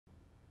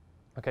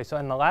Okay, so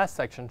in the last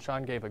section,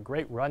 Sean gave a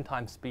great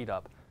runtime speed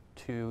up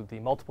to the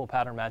multiple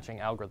pattern matching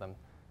algorithm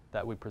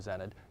that we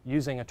presented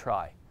using a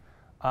trie.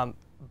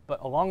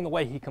 But along the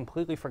way, he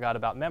completely forgot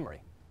about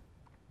memory.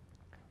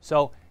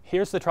 So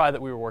here's the trie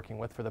that we were working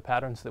with for the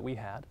patterns that we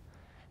had.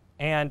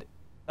 And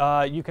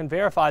you can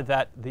verify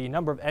that the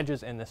number of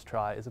edges in this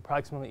trie is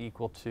approximately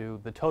equal to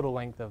the total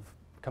length of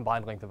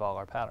combined length of all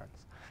our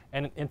patterns.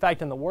 And in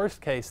fact, in the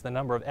worst case, the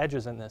number of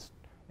edges in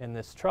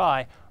this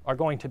trie are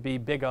going to be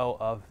big O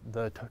of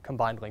the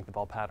combined length of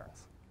all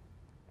patterns.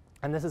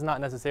 And this is not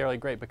necessarily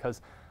great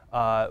because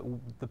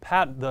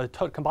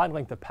the combined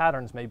length of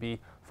patterns may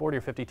be 40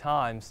 or 50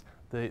 times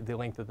the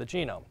length of the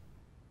genome.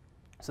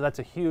 So that's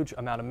a huge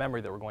amount of memory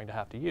that we're going to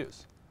have to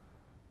use.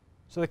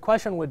 So the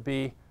question would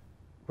be,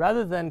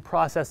 rather than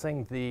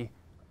processing the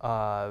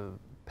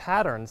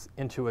patterns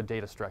into a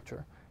data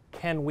structure,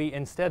 can we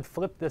instead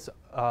flip this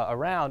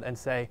around and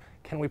say,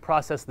 can we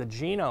process the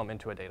genome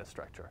into a data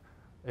structure?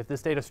 If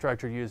this data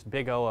structure used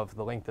big O of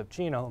the length of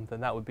genome, then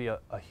that would be a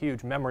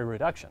huge memory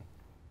reduction.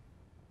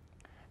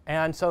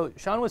 And so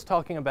Sean was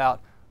talking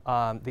about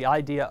the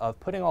idea of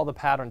putting all the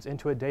patterns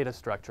into a data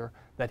structure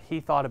that he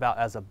thought about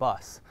as a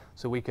bus.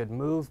 So we could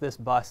move this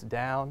bus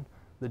down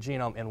the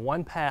genome in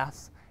one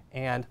pass,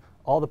 and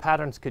all the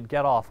patterns could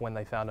get off when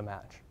they found a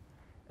match.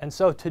 And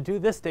so to do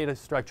this data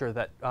structure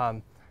that,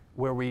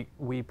 where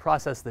we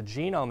process the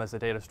genome as a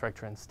data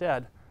structure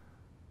instead,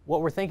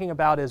 what we're thinking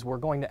about is we're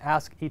going to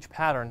ask each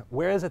pattern,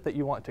 where is it that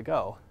you want to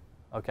go?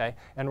 Okay?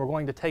 And we're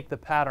going to take the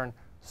pattern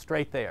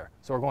straight there.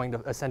 So we're going to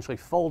essentially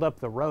fold up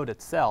the road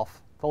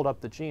itself, fold up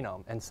the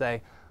genome, and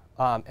say,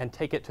 and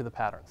take it to the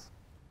patterns.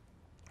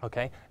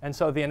 Okay? And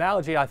so the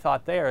analogy I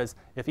thought there is,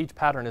 if each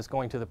pattern is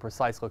going to the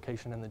precise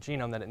location in the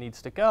genome that it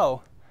needs to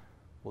go,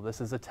 well,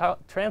 this is a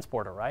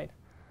transporter, right?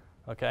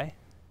 Okay?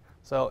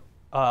 So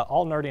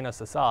all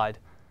nerdiness aside,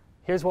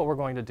 here's what we're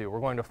going to do. We're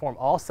going to form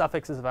all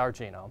suffixes of our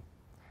genome.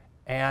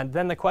 And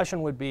then the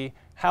question would be,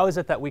 how is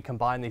it that we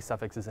combine these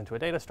suffixes into a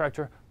data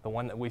structure? The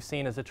one that we've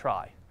seen is a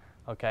trie.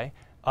 Okay?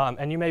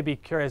 And you may be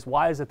curious,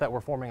 why is it that we're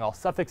forming all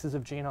suffixes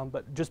of genome?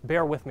 But just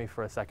bear with me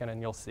for a second,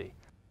 and you'll see.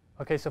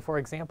 Okay, so for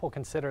example,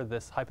 consider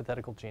this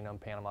hypothetical genome,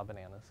 Panama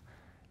bananas.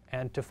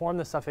 And to form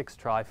the suffix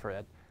trie for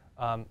it,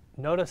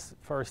 notice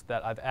first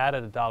that I've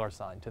added a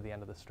 $ to the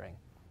end of the string.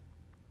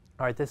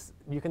 All right,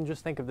 you can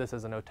just think of this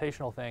as a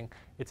notational thing.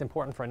 It's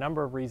important for a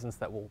number of reasons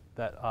that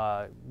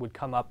would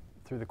come up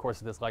through the course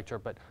of this lecture.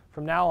 But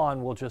from now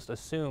on, we'll just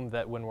assume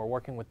that when we're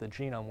working with the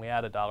genome, we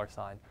add a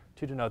 $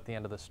 to denote the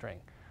end of the string.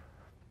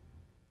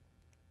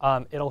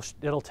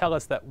 It'll tell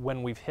us that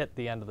when we've hit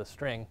the end of the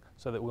string,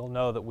 so that we'll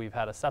know that we've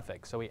had a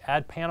suffix. So we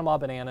add Panama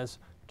bananas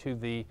to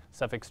the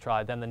suffix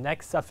trie. Then the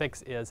next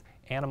suffix is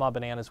Anima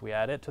bananas. We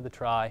add it to the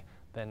trie.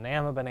 Then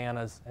Nama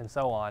bananas, and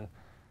so on.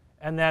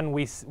 And then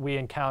we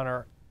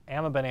encounter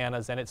Ama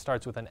bananas, and it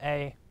starts with an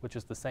A, which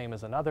is the same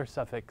as another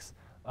suffix.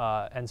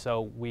 And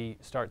so we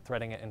start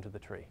threading it into the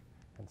tree,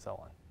 and so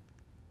on.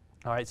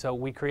 All right, so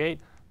we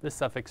create this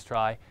suffix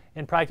trie.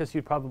 In practice,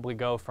 you'd probably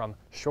go from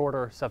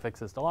shorter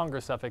suffixes to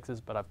longer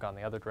suffixes, but I've gone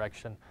the other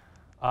direction.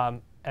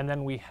 And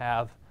then we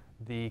have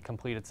the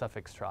completed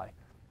suffix trie.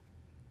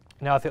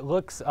 Now, if it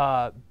looks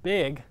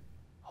big,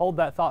 hold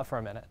that thought for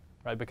a minute,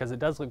 right? Because it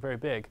does look very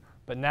big.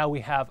 But now we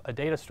have a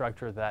data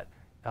structure that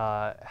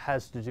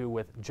has to do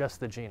with just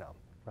the genome,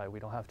 right? We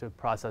don't have to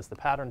process the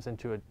patterns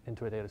into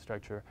a data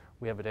structure.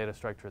 We have a data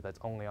structure that's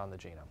only on the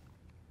genome.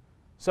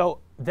 So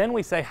then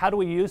we say, how do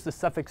we use the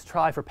suffix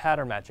trie for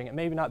pattern matching? It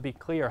may not be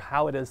clear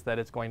how it is that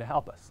it's going to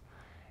help us.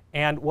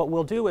 And what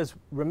we'll do is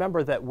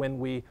remember that when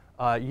we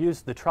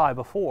used the trie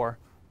before,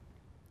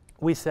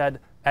 we said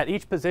at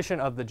each position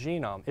of the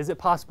genome, is it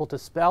possible to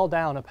spell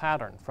down a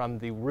pattern from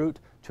the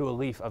root to a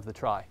leaf of the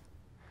trie?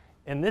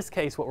 In this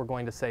case, what we're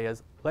going to say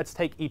is, let's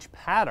take each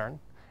pattern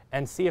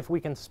and see if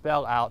we can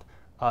spell out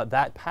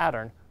that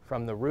pattern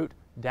from the root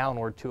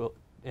downward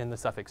in the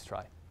suffix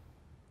trie.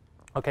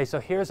 OK, so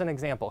here's an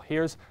example.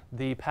 Here's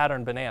the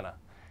pattern banana.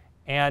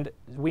 And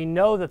we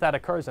know that that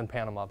occurs in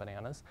Panama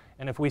bananas.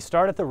 And if we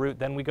start at the root,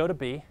 then we go to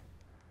B.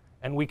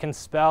 And we can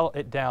spell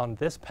it down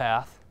this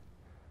path.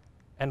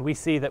 And we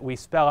see that we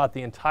spell out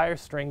the entire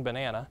string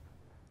banana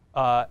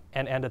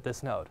and end at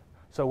this node.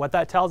 So what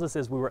that tells us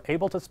is we were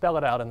able to spell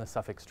it out in the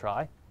suffix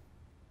trie.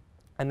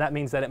 And that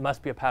means that it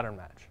must be a pattern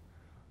match.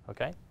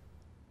 OK?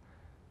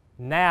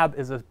 Nab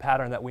is a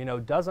pattern that we know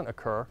doesn't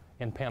occur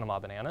in Panama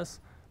bananas.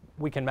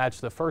 We can match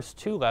the first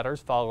two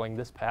letters following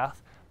this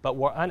path, but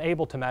we're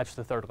unable to match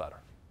the third letter.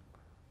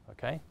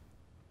 OK?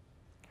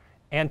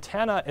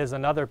 Antenna is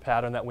another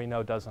pattern that we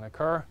know doesn't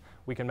occur.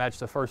 We can match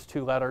the first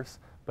two letters,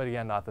 but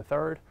again, not the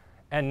third.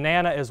 And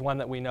Nana is one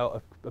that we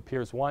know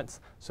appears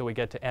once, so we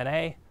get to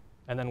Na,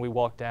 and then we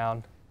walk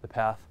down the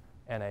path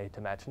Na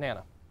to match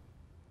Nana.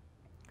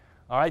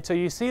 All right, so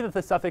you see that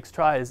the suffix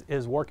trie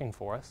is working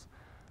for us.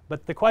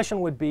 But the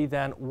question would be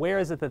then, where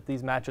is it that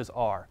these matches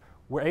are?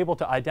 We're able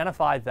to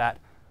identify that.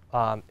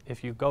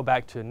 If you go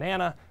back to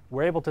Nana,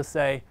 we're able to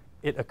say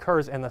it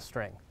occurs in the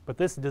string. But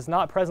this does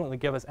not presently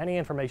give us any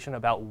information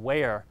about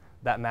where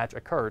that match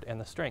occurred in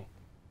the string.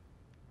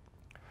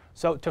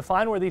 So to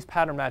find where these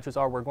pattern matches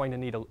are, we're going to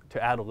need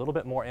to add a little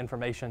bit more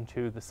information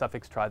to the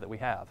suffix trie that we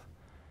have.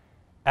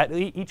 At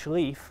each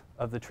leaf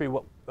of the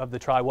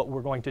trie, what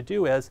we're going to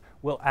do is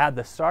we'll add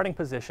the starting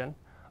position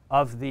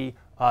of the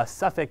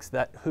suffix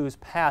whose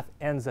path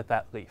ends at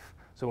that leaf.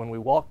 So when we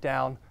walk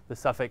down the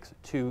suffix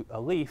to a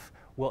leaf,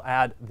 we'll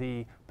add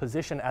the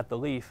position at the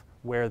leaf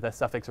where the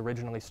suffix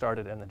originally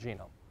started in the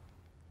genome.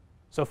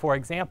 So for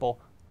example,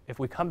 if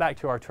we come back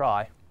to our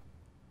trie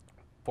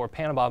for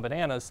Panama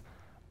bananas,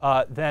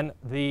 then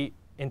the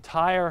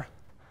entire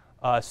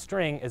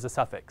string is a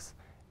suffix,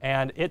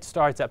 and it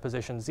starts at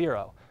position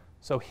 0.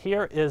 So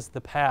here is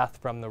the path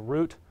from the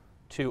root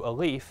to a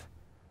leaf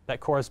that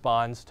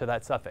corresponds to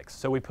that suffix.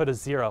 So we put a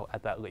 0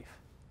 at that leaf.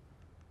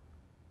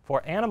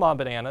 For Anamon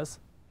bananas,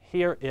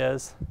 here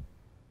is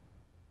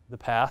the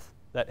path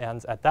that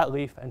ends at that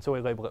leaf, and so we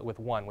label it with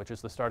 1, which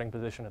is the starting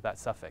position of that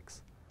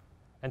suffix.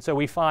 And so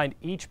we find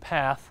each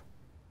path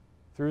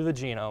through the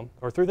genome,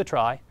 or through the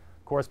trie,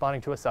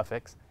 corresponding to a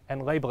suffix,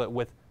 and label it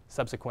with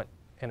subsequent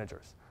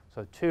integers.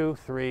 So 2,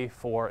 3,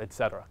 4,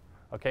 etc.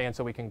 Okay, and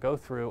so we can go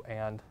through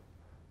and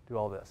do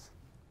all this.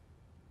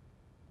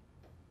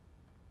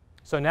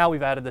 So now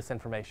we've added this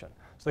information.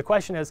 So the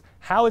question is,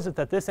 how is it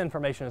that this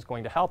information is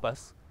going to help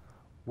us?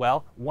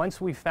 Well,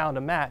 once we've found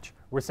a match,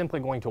 we're simply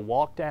going to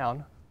walk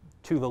down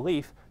to the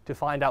leaf to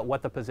find out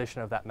what the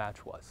position of that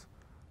match was.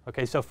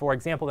 Okay, so for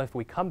example, if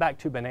we come back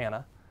to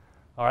banana,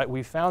 all right,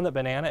 we found that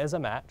banana is a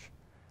match.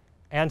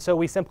 And so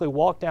we simply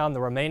walk down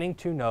the remaining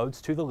 2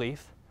 nodes to the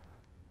leaf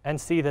and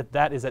see that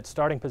that is at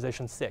starting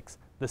position 6.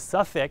 The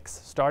suffix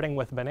starting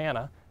with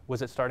banana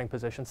was at starting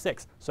position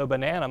 6. So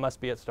banana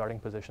must be at starting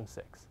position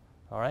 6.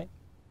 All right?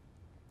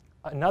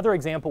 Another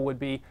example would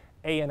be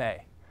ANA.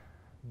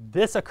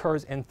 This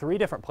occurs in 3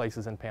 different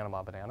places in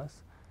Panama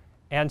bananas.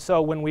 And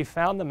so when we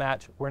found the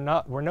match, we're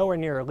nowhere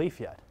near a leaf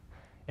yet.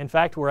 In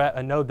fact, we're at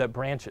a node that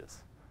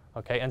branches.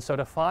 Okay? And so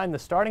to find the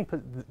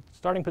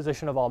starting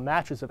position of all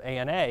matches of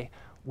ANA,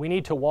 we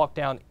need to walk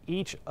down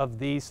each of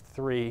these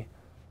 3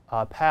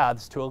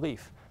 paths to a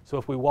leaf. So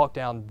if we walk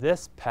down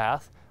this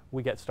path,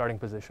 we get starting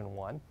position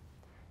 1.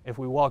 If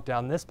we walk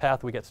down this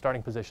path, we get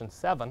starting position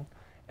 7.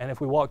 And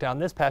if we walk down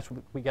this path,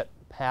 we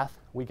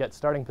get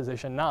starting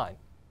position 9.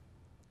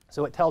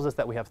 So it tells us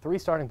that we have 3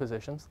 starting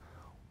positions,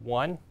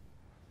 1,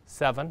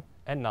 7,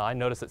 and 9.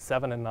 Notice that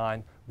 7 and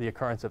 9, the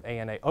occurrence of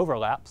ANA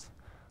overlaps.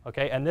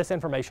 Okay? And this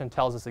information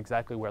tells us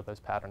exactly where those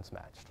patterns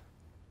matched.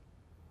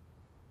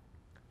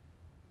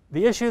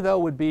 The issue, though,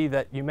 would be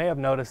that you may have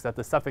noticed that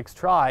the suffix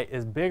trie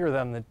is bigger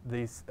than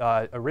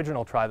the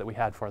original trie that we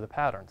had for the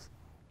patterns.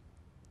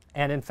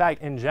 And in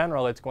fact, in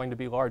general, it's going to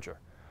be larger.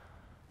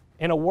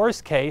 In a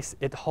worst case,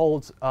 it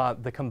holds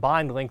the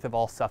combined length of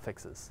all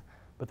suffixes.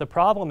 But the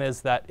problem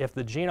is that if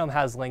the genome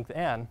has length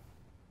n,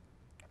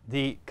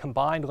 the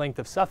combined length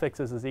of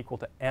suffixes is equal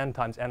to n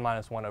times n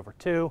minus 1 over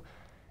 2.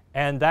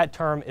 And that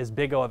term is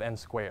big O of n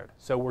squared.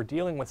 So we're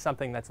dealing with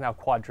something that's now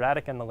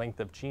quadratic in the length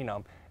of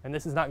genome. And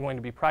this is not going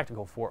to be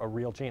practical for a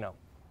real genome.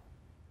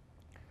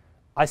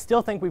 I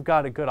still think we've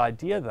got a good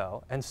idea,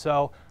 though. And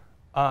so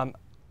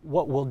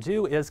what we'll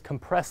do is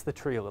compress the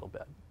tree a little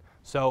bit.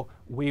 So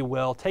we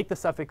will take the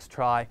suffix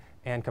trie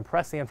and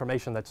compress the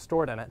information that's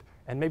stored in it.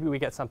 And maybe we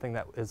get something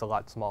that is a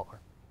lot smaller.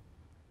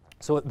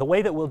 So the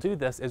way that we'll do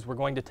this is we're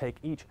going to take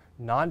each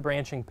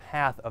non-branching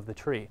path of the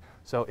tree.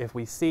 So if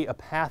we see a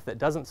path that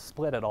doesn't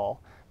split at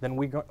all, then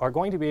we are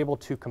going to be able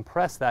to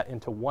compress that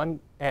into one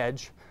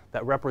edge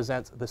that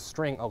represents the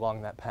string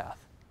along that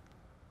path.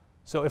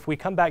 So if we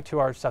come back to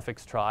our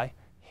suffix trie,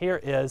 here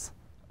is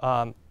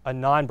a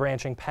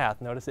non-branching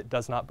path. Notice it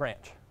does not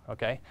branch.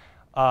 Okay?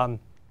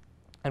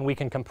 And we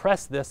can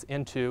compress this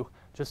into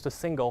just a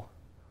single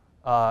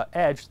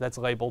edge that's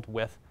labeled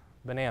with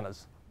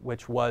bananas,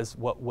 which was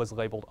what was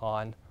labeled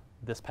on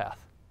this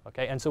path.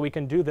 Okay? And so we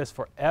can do this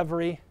for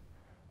every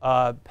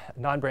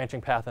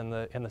non-branching path in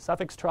the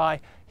suffix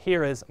trie.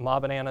 Here is ma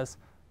bananas,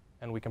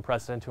 and we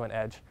compress it into an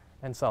edge,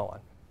 and so on.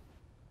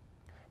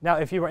 Now,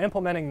 if you were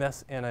implementing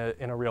this in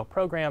a real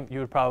program, you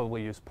would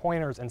probably use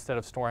pointers instead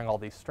of storing all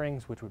these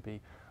strings, which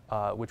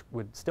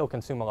would still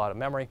consume a lot of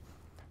memory.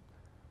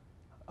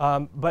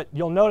 But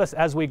you'll notice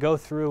as we go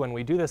through and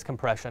we do this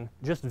compression,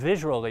 just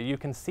visually, you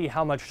can see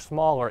how much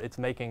smaller it's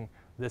making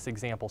this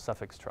example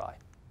suffix trie.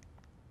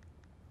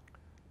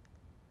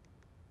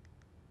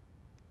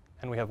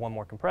 And we have one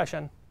more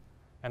compression,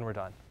 and we're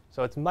done.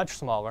 So it's much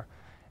smaller.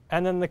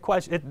 And then the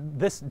question,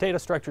 this data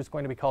structure is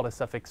going to be called a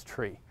suffix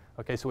tree.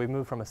 Okay, so we've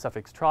moved from a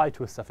suffix trie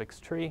to a suffix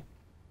tree.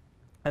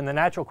 And the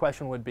natural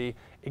question would be,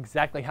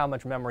 exactly how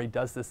much memory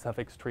does this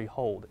suffix tree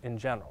hold in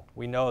general?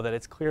 We know that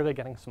it's clearly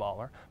getting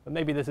smaller, but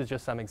maybe this is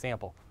just some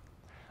example.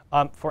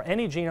 For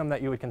any genome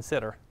that you would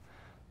consider,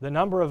 the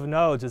number of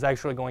nodes is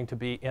actually going to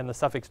be in the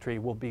suffix tree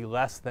will be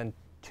less than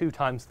 2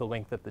 times the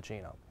length of the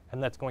genome.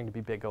 And that's going to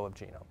be big O of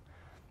genome.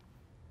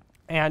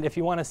 And if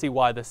you want to see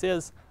why this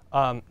is,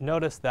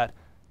 notice that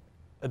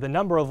the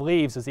number of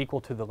leaves is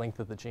equal to the length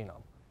of the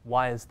genome.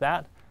 Why is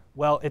that?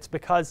 Well, it's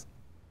because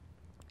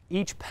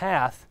each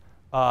path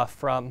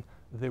from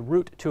the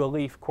root to a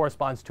leaf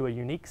corresponds to a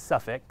unique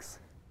suffix.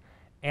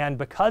 And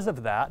because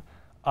of that,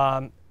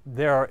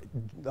 there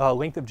are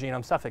length of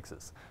genome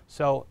suffixes.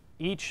 So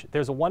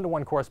there's a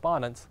one-to-one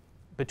correspondence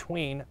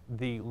between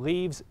the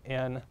leaves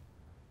in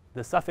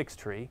the suffix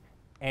tree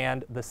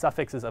and the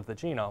suffixes of the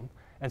genome.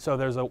 And so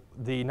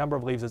the number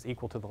of leaves is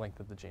equal to the length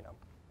of the genome.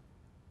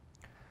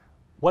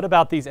 What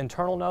about these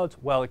internal nodes?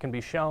 Well, it can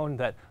be shown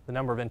that the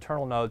number of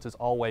internal nodes is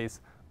always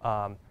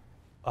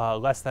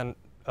less than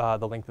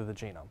the length of the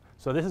genome.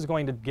 So this is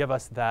going to give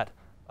us that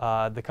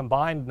the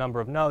combined number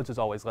of nodes is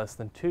always less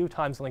than 2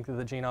 times the length of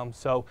the genome.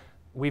 So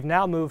we've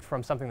now moved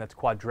from something that's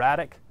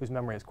quadratic, whose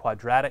memory is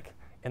quadratic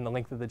in the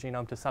length of the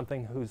genome, to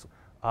something whose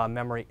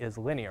memory is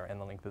linear in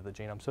the length of the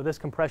genome. So this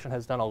compression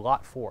has done a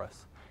lot for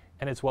us,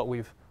 and it's what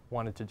we've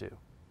wanted to do.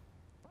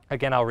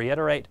 Again, I'll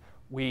reiterate,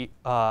 we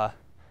had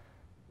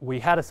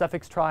a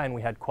suffix trie and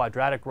we had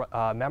quadratic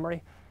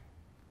memory.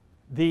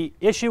 The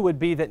issue would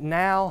be that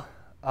now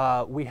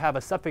we have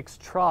a suffix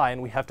trie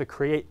and we have to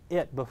create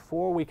it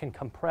before we can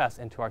compress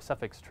into our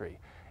suffix tree.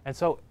 And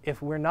so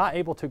if we're not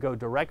able to go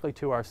directly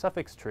to our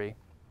suffix tree,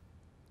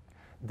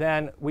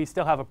 then we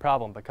still have a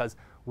problem because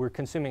we're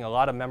consuming a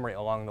lot of memory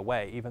along the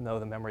way, even though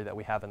the memory that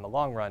we have in the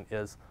long run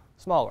is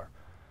smaller.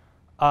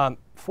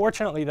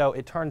 Fortunately, though,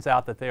 it turns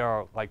out that there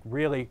are like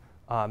really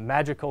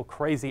magical,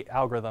 crazy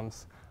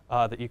algorithms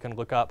that you can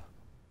look up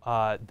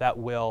that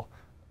will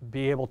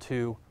be able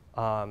to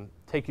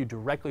take you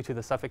directly to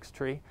the suffix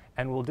tree,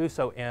 and will do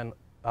so in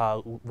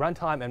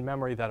runtime and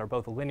memory that are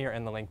both linear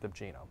in the length of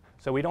genome.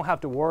 So we don't have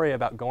to worry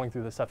about going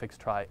through the suffix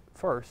trie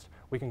first.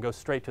 We can go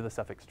straight to the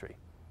suffix tree.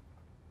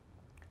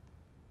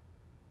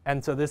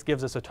 And so this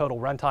gives us a total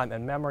runtime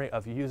and memory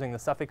of using the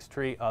suffix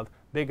tree of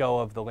big O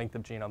of the length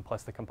of genome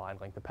plus the combined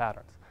length of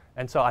patterns.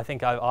 And so I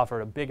think I've offered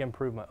a big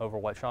improvement over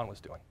what Sean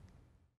was doing.